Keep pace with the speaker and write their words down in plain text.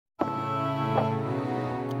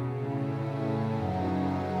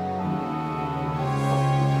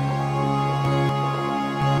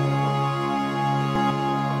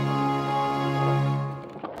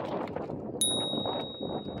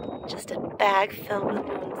bag filled with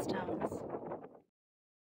moonstones.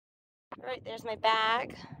 Alright, there's my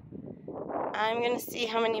bag. I'm going to see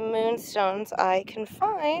how many moonstones I can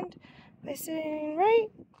find by sitting right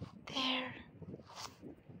there.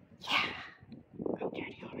 Yeah, I'm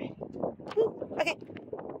dirty already. Woo, okay,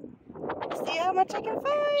 see how much I can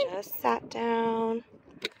find. Just sat down.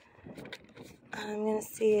 I'm going to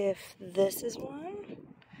see if this is one.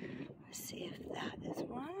 Let's see if that is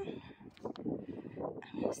one.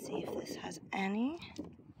 I'm going to see if this has any.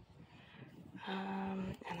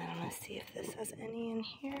 And then I'm going to see if this has any in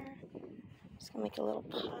here. Just going to make a little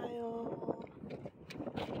pile.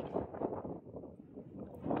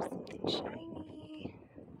 Something shiny.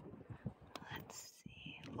 Let's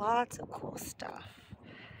see. Lots of cool stuff.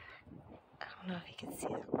 I don't know if you can see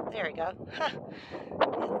that. Oh, there we go. Huh. A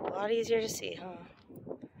lot easier to see, huh?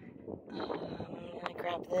 I'm going to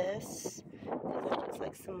grab this. Because it looks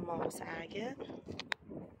like some mossagate.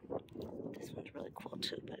 This one's really cool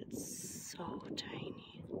too, but it's so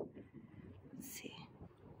tiny. Let's see.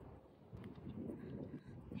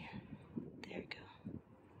 Here. There we go.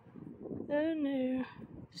 Oh no.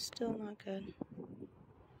 Still not good.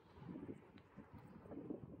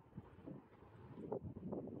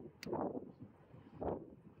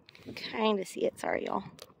 Kind of see it. Sorry, y'all.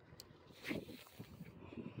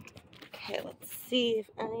 Okay, let's see if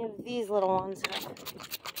any of these little ones have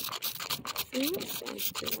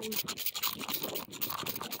moonstones to them.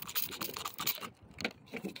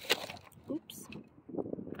 Oops.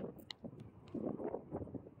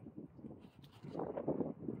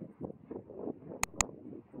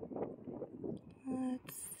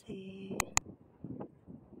 Let's see.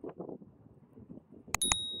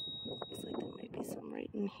 Looks like there might be some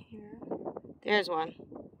right in here. There's one.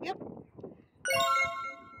 Yep.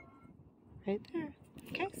 Right there.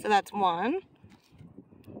 Okay, so that's one.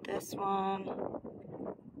 This one.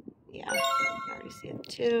 Yeah, I already see it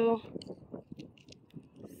too.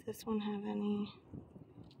 Does this one have any?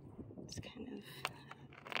 It's kind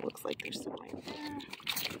of looks like there's some right there.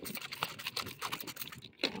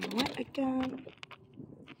 And wet again.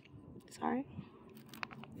 Sorry.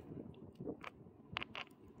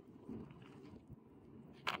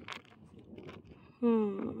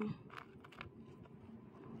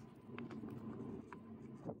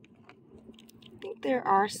 I think there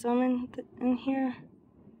are some in here.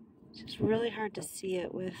 It's just really hard to see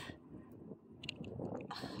it with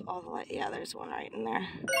all the light. Yeah, there's one right in there.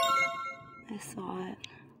 I saw it.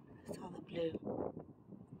 I saw the blue.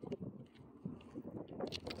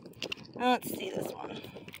 Now let's see this one.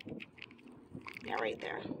 Yeah, right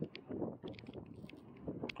there.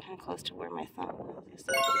 Kind of close to where my thumb was.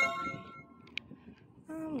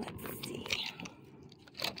 Let's see.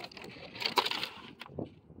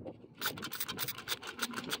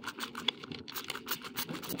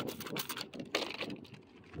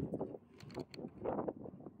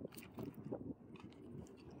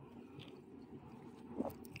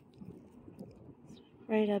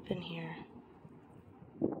 Right up in here.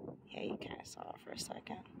 Yeah, you kind of saw it for a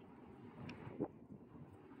second.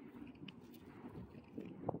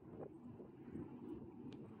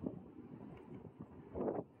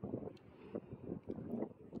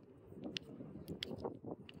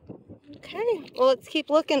 Okay, well, let's keep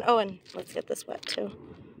looking. Oh, and let's get this wet too.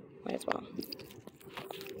 Might as well.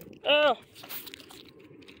 Oh,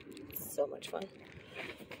 so much fun.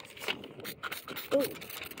 Ooh.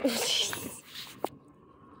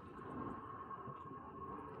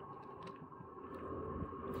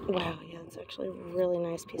 Wow, yeah, it's actually a really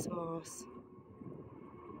nice piece of moss.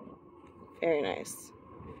 Very nice.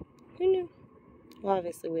 Who knew? Well,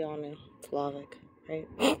 obviously we all knew. It's Lavic, right?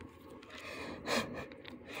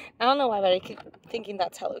 I don't know why, but I keep thinking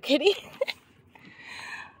that's Hello Kitty.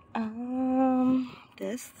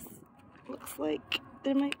 This looks like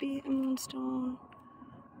there might be a moonstone.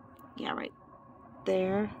 Yeah, right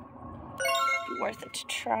there. Be worth it to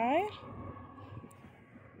try. I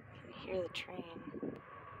can hear the train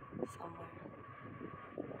somewhere.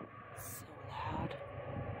 It's so loud.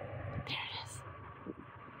 There it is.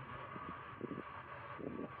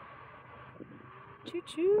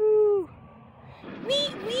 Choo-choo! Wee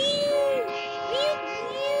wee! Wee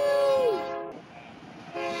wee!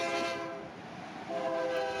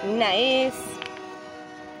 Nice.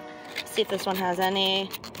 Let's see if this one has any.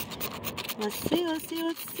 Let's see, let's see,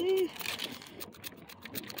 let's see.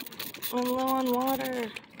 I'm low on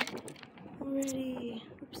water already.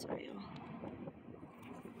 Oops, sorry, y'all.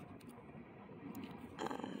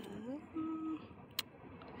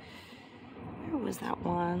 Where was that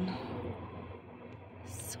one?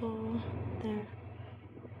 So, there.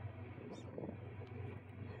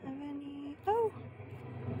 Have any? Oh!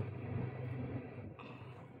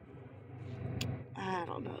 I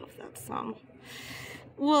don't know if that's some.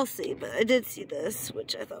 We'll see, but I did see this,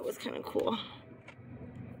 which I thought was kind of cool.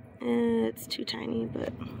 It's too tiny,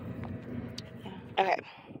 but yeah. Okay.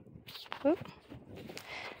 Oop.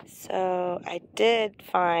 So I did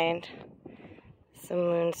find some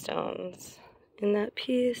moonstones in that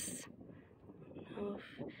piece. I don't know if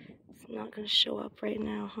it's not going to show up right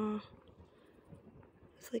now, huh?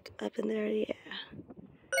 It's like up in there, yeah.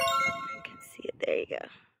 I can see it, there you go.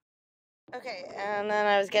 Okay, and then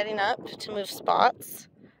I was getting up to move spots,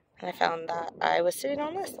 and I found that I was sitting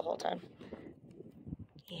on this the whole time.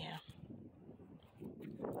 Yeah.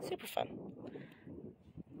 Super fun.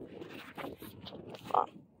 Fun.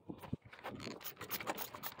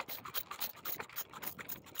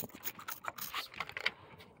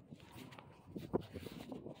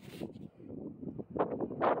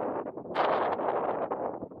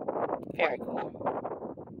 Very cool.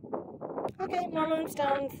 Okay, more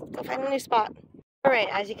moonstones. Go find a new spot. Alright,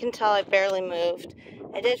 as you can tell, I barely moved.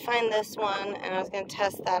 I did find this one, and I was going to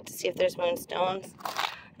test that to see if there's moonstones.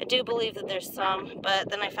 I do believe that there's some, but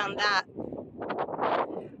then I found that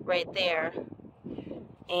right there.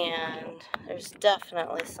 And there's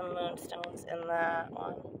definitely some moonstones in that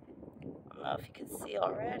one. I don't know if you can see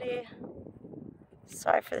already.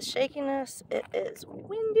 Sorry for the shakiness. It is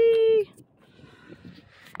windy.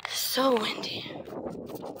 So windy.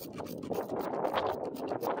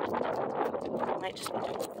 I might just be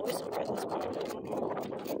doing a voiceover at this point. I don't know.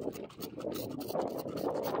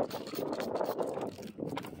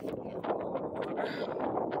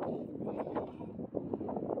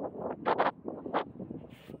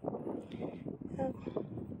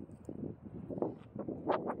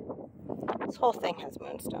 This whole thing has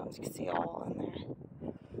moonstones. You can see all in there.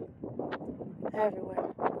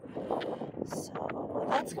 Everywhere. So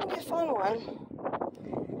that's going to be a fun one.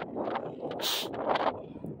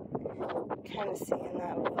 Kind of seeing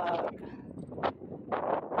that bug.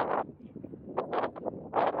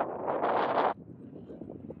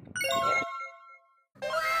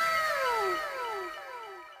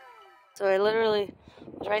 So I literally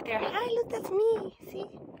was right there. Hi, look, that's me. See?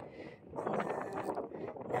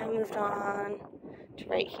 And then I moved on to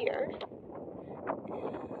right here. And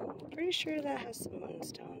I'm pretty sure that has some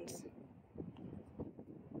moonstones.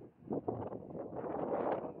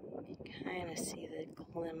 Kind of see the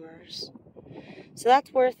glimmers. So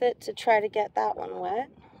that's worth it to try to get that one wet.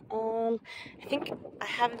 I think I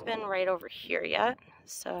haven't been right over here yet,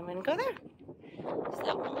 so I'm gonna go there. So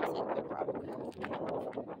that one looks like the rock.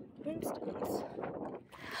 Moonstones.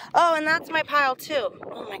 Oh, and that's my pile too.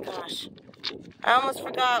 Oh my gosh. I almost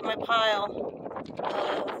forgot my pile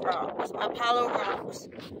of rocks. My pile of rocks.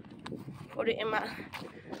 Put it in my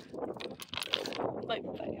bag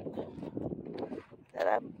that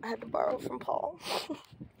I had to borrow from Paul.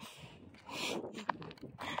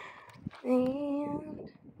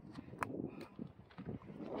 And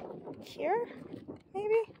here,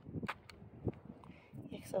 maybe?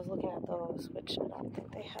 Yeah, because I was looking at those, which I don't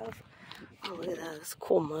think they have. Oh, look at that. It's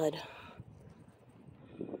cool mud.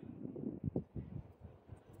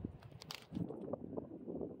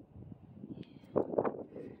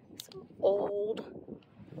 Some old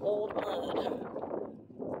mud.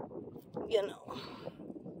 You know.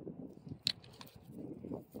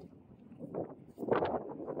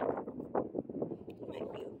 Might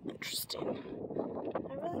be interesting.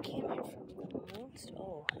 I really came here for the moonstone.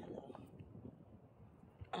 Oh, hello.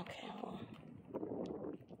 Okay,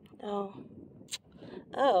 well.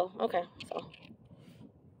 Oh, okay. So.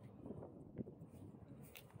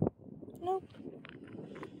 Nope.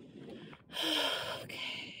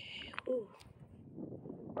 Okay. Ooh.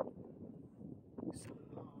 Some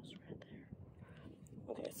moss right there.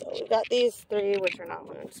 Okay, so we got these three, which are not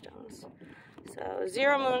moonstones. So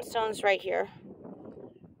 0 moonstones right here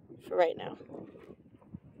for right now.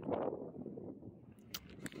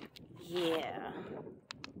 Yeah.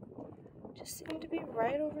 Just seem to be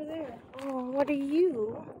right over there. Oh, what are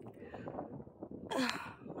you? Oh,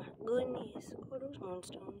 my goodness. Oh, those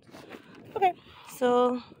moonstones. Okay,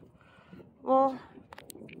 so we'll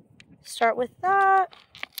start with that.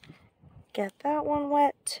 Get that one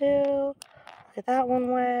wet too. Get that one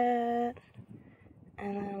wet.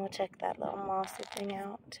 And then we'll check that little mossy thing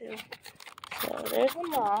out too. So there's the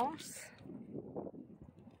moss.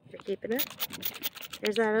 We're keeping it.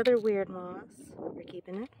 There's that other weird moss. We're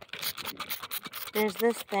keeping it. There's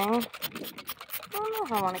this thing. I don't know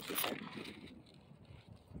if I want to keep it.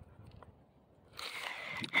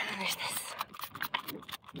 And then there's this.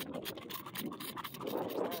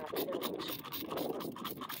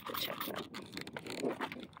 Check that.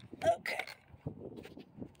 Okay.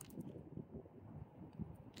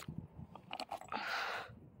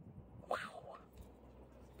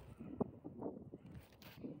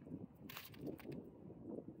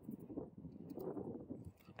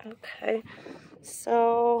 Okay,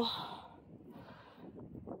 so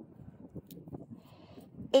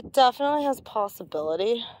it definitely has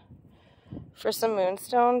possibility for some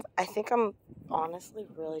moonstones. I think I'm honestly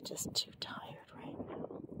really just too tired right now,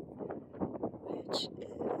 which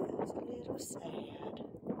is a little sad.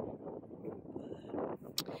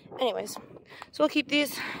 But anyways, so we'll keep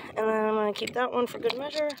these, and then I'm going to keep that one for good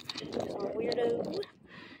measure, because I'm a weirdo.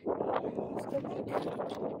 Let's go back.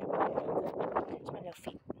 There's my little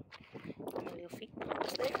feet. My little feet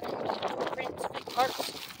parts there. Prints, feet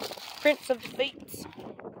parts. Prints of the feet.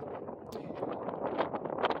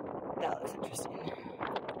 That looks interesting.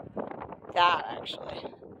 That actually. I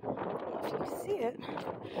don't know if you can see it. Oh,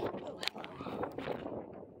 hello.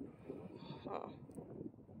 Oh.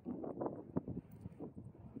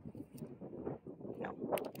 No.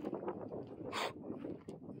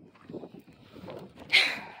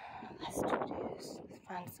 Let's do this. Let's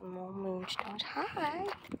find some more moonstones. Hi.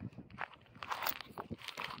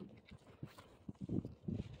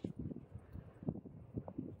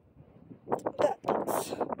 That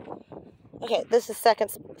looks... Okay, this is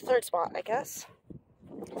third spot, I guess.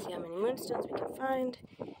 Let's see how many moonstones we can find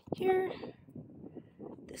here.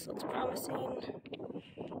 This looks promising.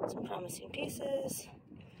 Some promising pieces.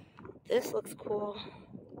 This looks cool.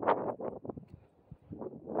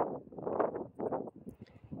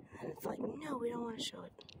 And it's like, no, we don't want to show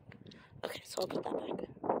it. Okay, so I'll put that back.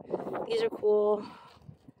 These are cool.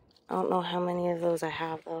 I don't know how many of those I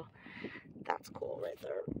have, though. That's cool right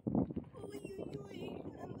there.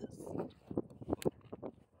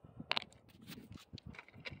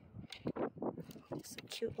 It's a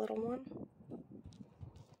cute little one.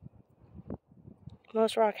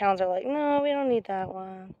 Most rockhounds are like, no, we don't need that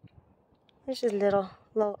one. It's just little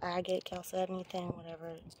agate, calcite, anything,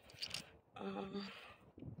 whatever.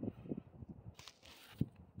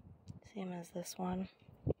 Same as this one.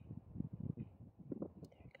 There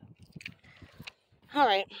we go.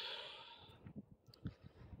 Alright.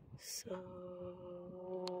 So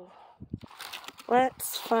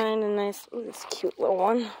let's find a nice, ooh, this cute little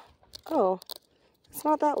one. Oh, it's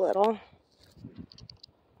not that little.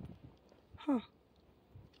 Huh.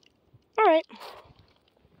 Alright.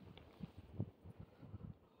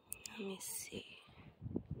 Let me see.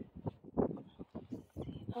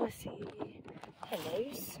 Oh, I see.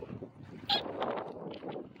 Hellos.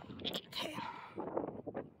 Okay.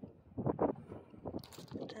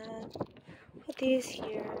 Put these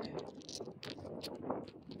here.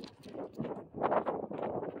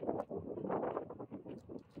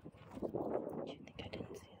 I think I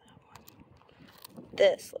didn't see that one.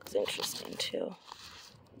 This looks interesting too.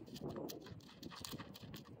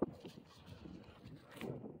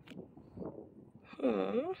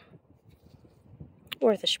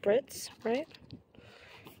 Worth a spritz, right?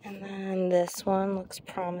 And then this one looks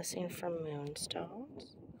promising for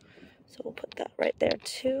moonstones. So we'll put that right there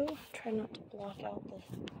too. Try not to block out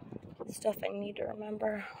the stuff I need to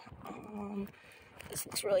remember. This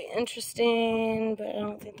looks really interesting, but I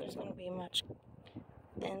don't think there's going to be much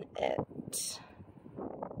in it.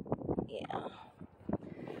 Yeah.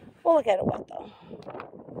 We'll look at it wet though.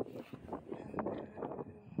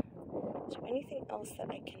 Is there anything else that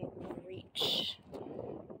I can reach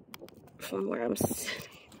from where I'm sitting?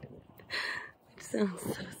 Which sounds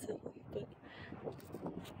so silly, but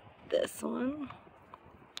this one.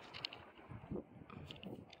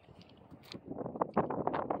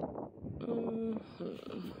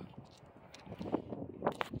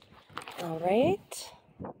 Alright.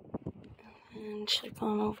 And check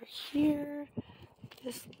on over here.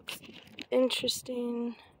 This looks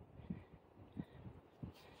interesting.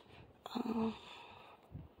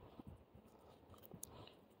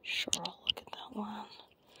 Sure, I'll look at that one.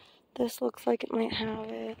 This looks like it might have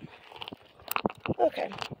it.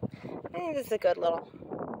 Okay. I think this is a good little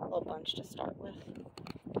bunch to start with.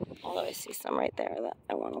 Although I see some right there that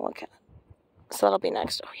I want to look at. So that'll be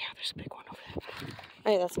next. Oh yeah, there's a big one over there.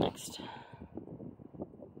 Okay, that's next.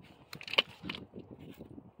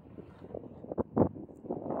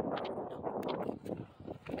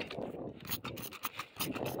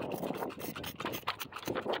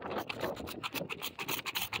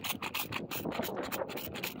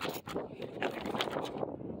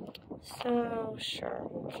 So, sure,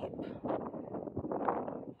 we'll keep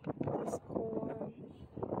this cool one.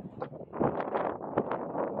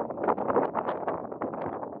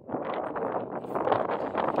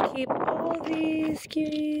 Keep all these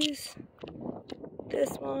cuties.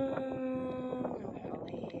 This one, I'm gonna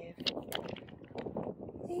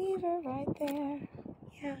leave her right there.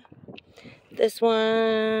 Yeah. This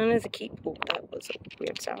one is a keep. Oh, that was a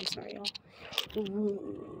weird sound. Sorry, y'all.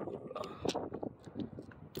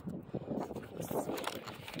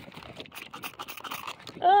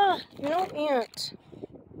 Ah, no ant.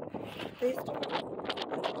 Please don't.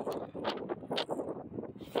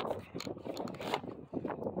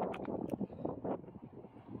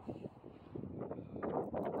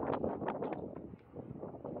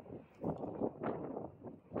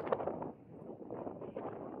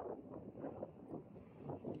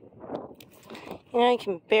 You know, you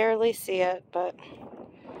can barely see it, but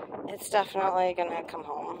it's definitely gonna come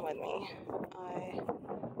home with me. I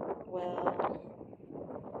will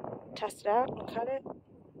test it out and cut it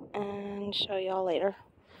and show y'all later.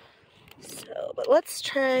 So, but let's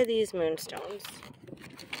try these moonstones.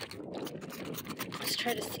 Let's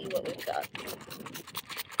try to see what we've got.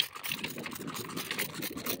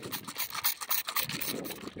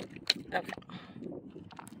 Okay.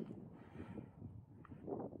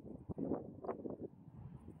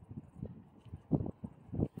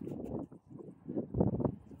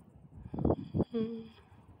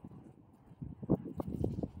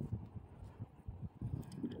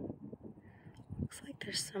 Looks like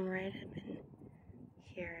there's some right up in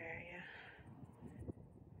here area.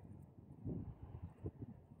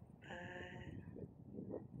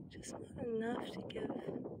 But just not enough to give.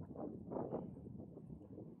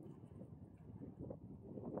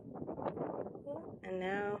 And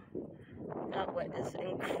now, not what is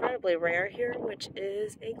incredibly rare here, which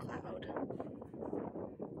is a cloud.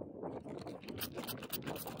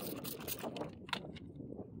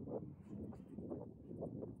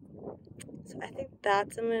 So I think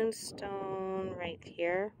that's a moonstone right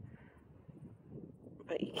here,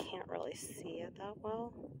 but you can't really see it that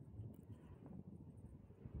well.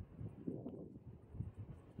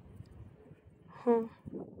 Huh.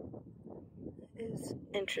 Is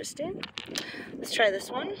interesting. Let's try this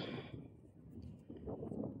one.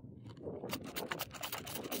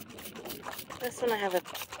 This one I have a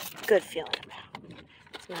good feeling about.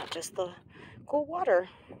 It's not just the cool water.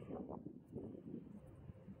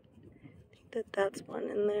 I think that's one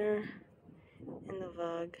in there, in the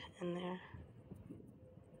vug in there.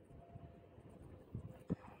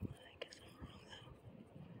 I guess I'm wrong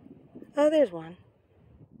though. Oh, there's one.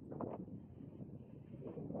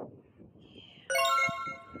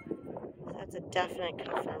 So that's a definite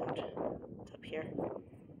confirmed. It's up here.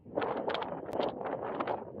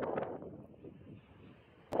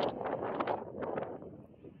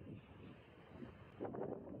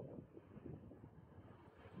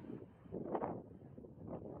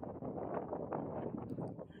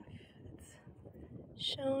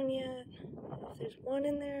 Shown yet. If there's one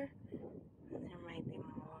in there, there might be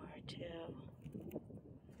more too.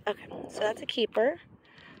 Okay, so that's a keeper.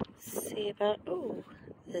 Let's see about, ooh,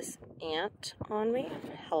 this ant on me.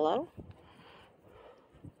 Hello.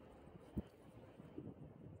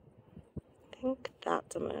 I think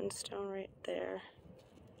that's a moonstone right there.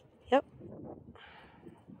 Yep.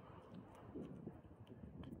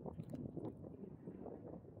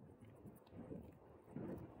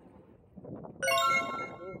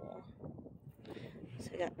 So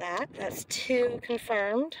we got that. That's 2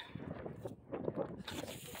 confirmed.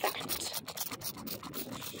 Fact.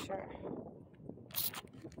 Sure.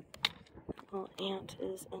 Well, ant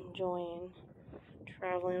is enjoying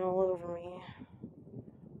traveling all over me.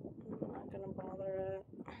 I'm not gonna bother it.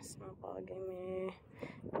 It's not bugging me.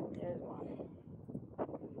 There's one.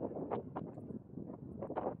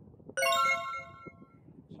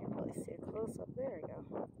 Can't really see it close up. There we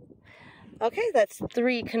go. Okay, that's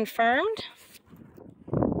 3 confirmed.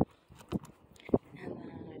 And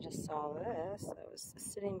then I just saw this that was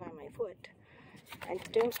sitting by my foot. I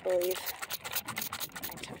don't believe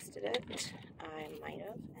I tested it. I might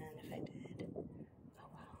have, and if I did, oh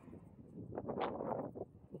wow.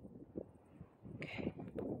 Okay.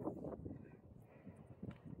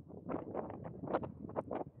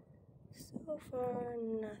 So far,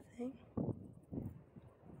 nothing.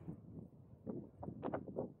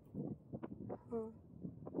 Oh,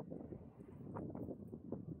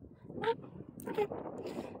 okay.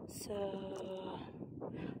 So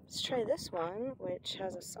let's try this one, which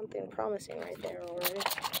has something promising right there already.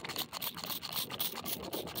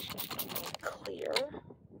 Clear.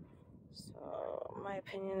 So my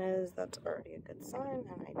opinion is that's already a good sign,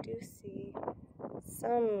 and I do see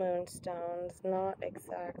some moonstones, not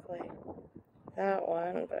exactly that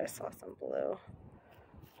one, but I saw some blue.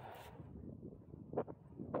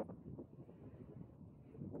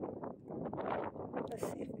 Let's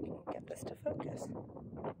see if we can get this to focus.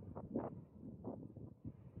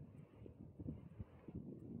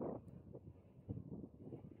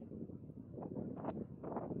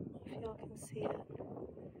 If y'all can see it.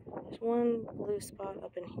 There's one blue spot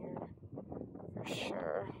up in here, for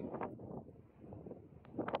sure.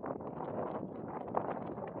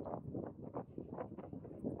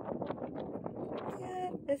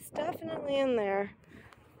 It's definitely in there.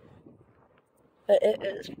 But it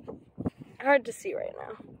is hard to see right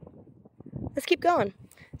now. Let's keep going.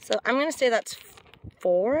 So I'm going to say that's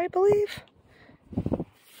 4, I believe.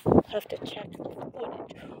 I'll have to check the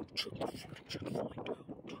footage.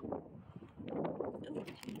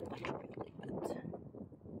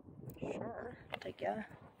 Sure, like yeah,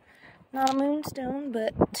 not a moonstone,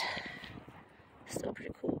 but still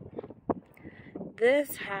pretty cool.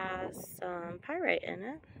 This has some pyrite in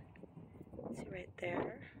it. See right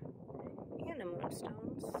there, and a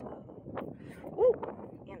moonstone. So, ooh,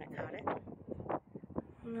 and I got it. I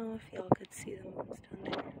don't know if y'all could see the moonstone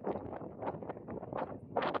there.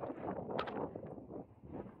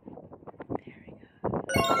 There we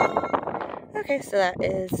go. Okay, so that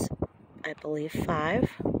is, I believe, 5.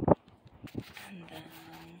 And then,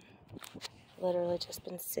 literally just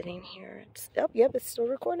been sitting here. It's, oh, yep, it's still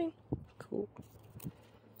recording. Cool. I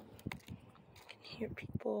can hear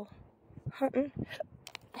people hunting,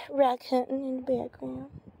 rock hunting in the background.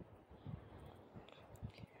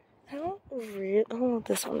 I don't really, oh,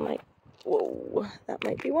 this one might, whoa, that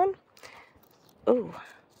might be one. Oh,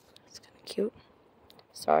 that's kind of cute.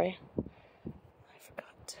 Sorry, I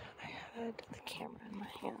forgot I had the camera in my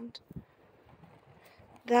hand.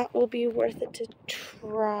 That will be worth it to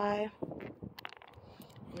try.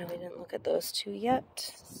 I know we didn't look at those 2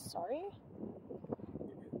 yet. Sorry.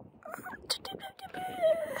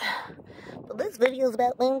 But this video is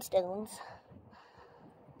about moonstones,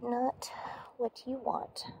 not what you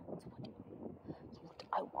want. It's what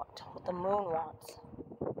I want, what the moon wants.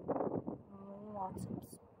 The moon wants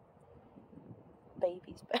its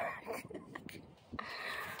babies back.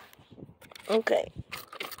 Okay.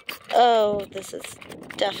 Oh, this is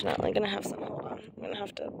definitely gonna have some. Hold on. I'm gonna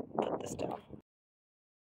have to put this down.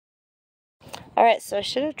 Alright, so I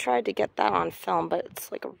should have tried to get that on film, but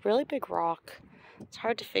it's like a really big rock. It's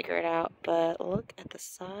hard to figure it out, but look at the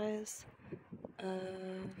size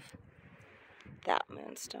of that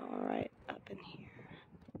moonstone right up in here.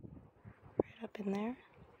 Right up in there.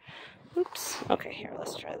 Oops. Okay, here,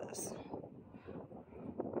 let's try this.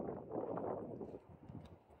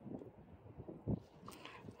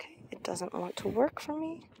 Okay, it doesn't want to work for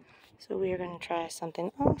me, so we are going to try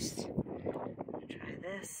something else. I'm going to try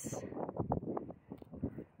this.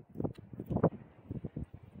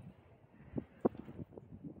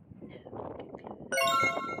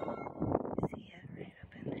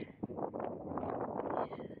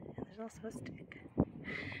 Also a stick.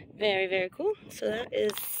 Very, very cool. So that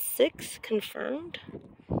is 6 confirmed,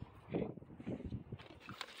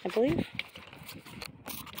 I believe.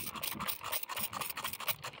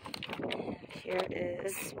 And here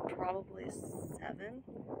is probably 7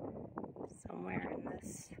 somewhere in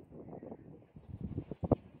this.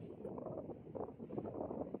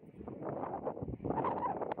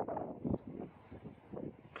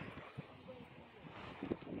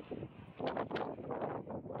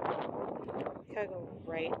 Gotta go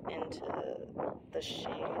right into the shade.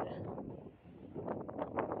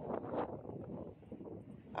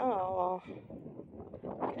 Oh,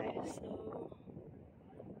 okay, so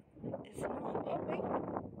it's not, oh wait,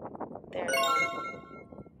 there's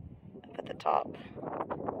one up at the top.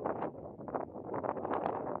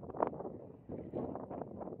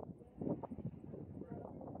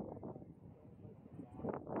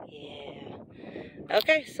 Yeah,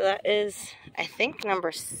 okay, so that is, I think,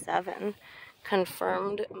 number 7.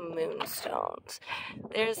 Confirmed moonstones.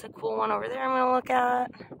 There's a cool one over there I'm gonna look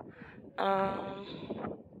at. I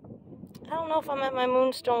don't know if I'm at my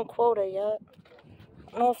moonstone quota yet.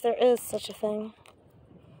 I don't know if there is such a thing.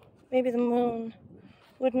 Maybe the moon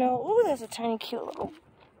would know. Oh, there's a tiny cute little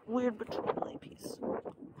weird botryoidal piece.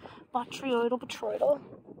 Botryoidal.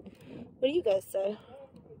 What do you guys say?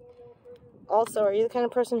 Also, are you the kind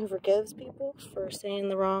of person who forgives people for saying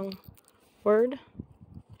the wrong word?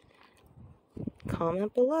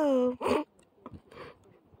 Comment below.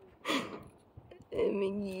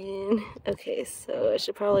 Okay, so I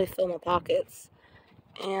should probably fill my pockets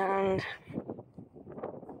and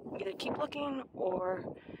either keep looking or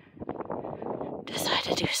decide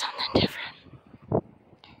to do something different.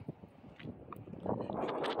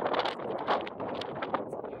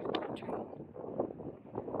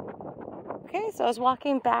 Okay, so I was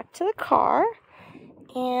walking back to the car,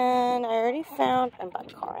 and I already found, and by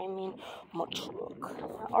car I mean my truck.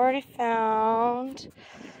 I already found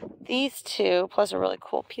these 2, plus a really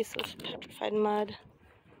cool piece of petrified mud.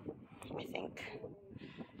 I think.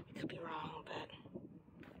 I could be wrong, but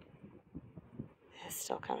it's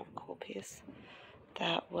still kind of a cool piece.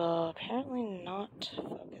 That will apparently not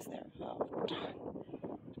focus there. Oh, darn.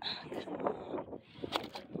 Come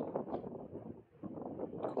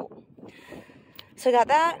on. So I got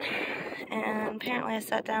that, and apparently I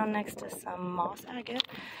sat down next to some moss agate,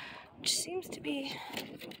 which seems to be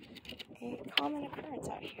a common occurrence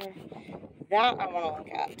out here. That I want to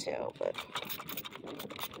look at too, but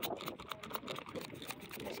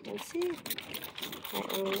as you can see, I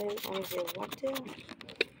am on the water.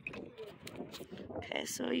 Okay,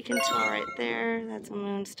 so you can tell right there, that's a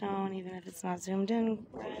moonstone, even if it's not zoomed in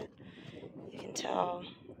right. You can tell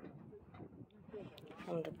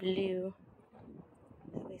from the blue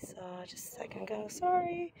that we saw just a second ago.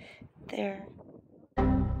 Sorry, there.